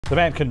The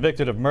man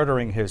convicted of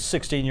murdering his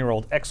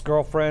 16-year-old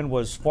ex-girlfriend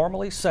was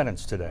formally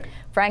sentenced today.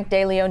 Frank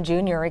DeLeon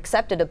Jr.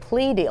 accepted a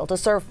plea deal to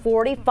serve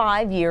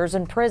 45 years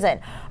in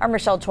prison. Our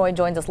Michelle Choi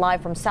joins us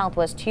live from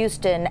Southwest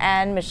Houston.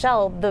 And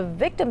Michelle, the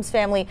victim's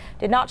family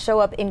did not show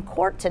up in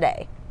court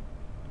today.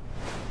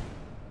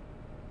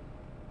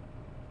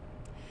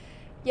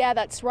 Yeah,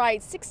 that's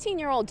right.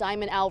 16-year-old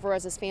Diamond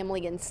Alvarez's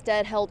family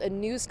instead held a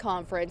news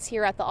conference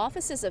here at the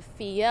offices of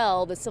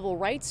FIEL, the civil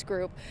rights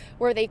group,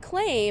 where they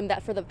claim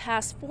that for the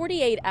past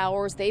 48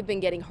 hours they've been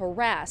getting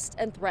harassed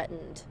and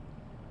threatened.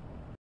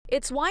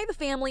 It's why the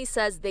family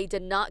says they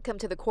did not come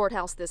to the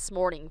courthouse this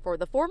morning for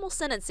the formal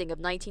sentencing of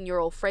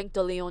 19-year-old Frank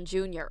DeLeon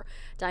Jr.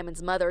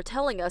 Diamond's mother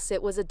telling us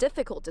it was a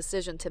difficult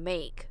decision to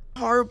make.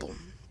 Horrible,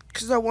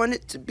 because I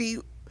wanted to be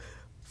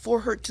for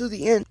her to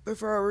the end, but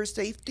for our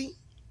safety,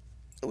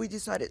 we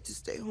decided to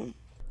stay home.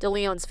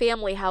 DeLeon's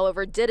family,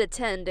 however, did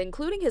attend,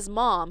 including his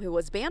mom, who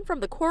was banned from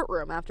the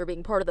courtroom after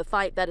being part of the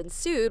fight that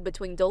ensued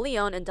between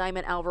DeLeon and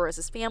Diamond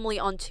Alvarez's family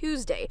on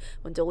Tuesday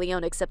when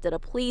DeLeon accepted a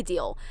plea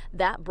deal.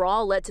 That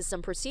brawl led to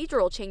some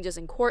procedural changes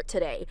in court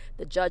today,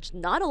 the judge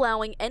not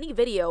allowing any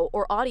video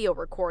or audio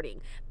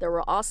recording. There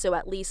were also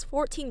at least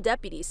 14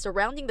 deputies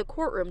surrounding the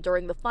courtroom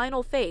during the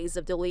final phase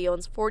of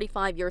DeLeon's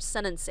 45-year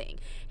sentencing.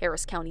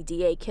 Harris County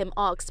DA Kim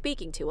Ogg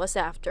speaking to us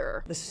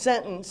after. The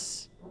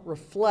sentence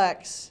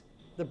reflects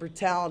the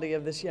brutality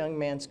of this young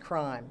man's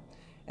crime,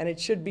 and it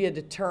should be a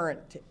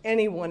deterrent to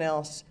anyone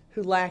else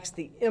who lacks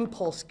the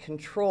impulse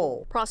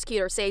control.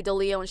 Prosecutors say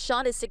DeLeon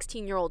shot his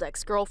 16-year-old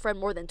ex-girlfriend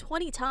more than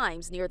 20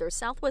 times near their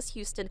Southwest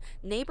Houston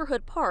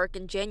neighborhood park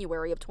in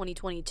January of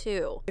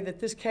 2022. That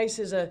this case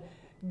is a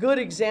good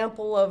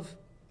example of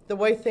the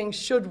way things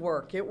should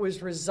work. It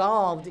was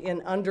resolved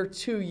in under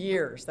 2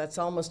 years. That's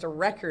almost a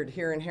record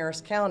here in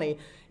Harris County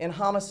in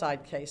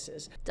homicide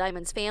cases.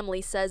 Diamond's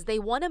family says they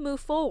want to move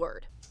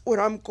forward. What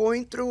I'm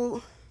going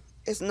through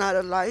is not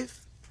a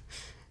life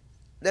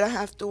that I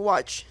have to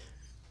watch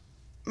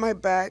my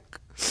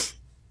back,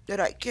 that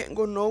I can't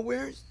go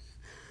nowhere.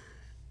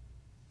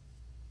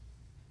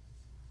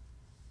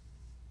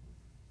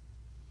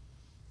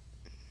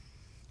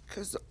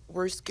 Because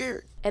we're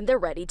scared. And they're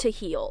ready to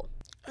heal.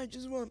 I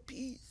just want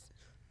peace.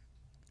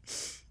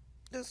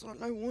 That's all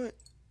I want.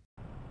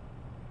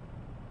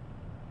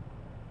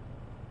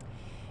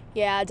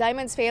 Yeah,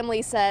 Diamond's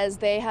family says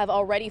they have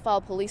already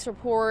filed police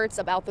reports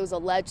about those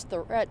alleged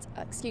threats,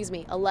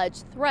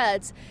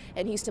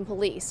 and Houston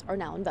police are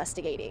now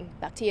investigating.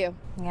 Back to you.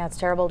 Yeah, it's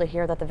terrible to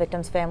hear that the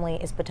victim's family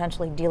is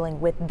potentially dealing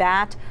with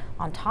that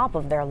on top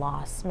of their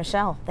loss.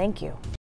 Michelle, thank you.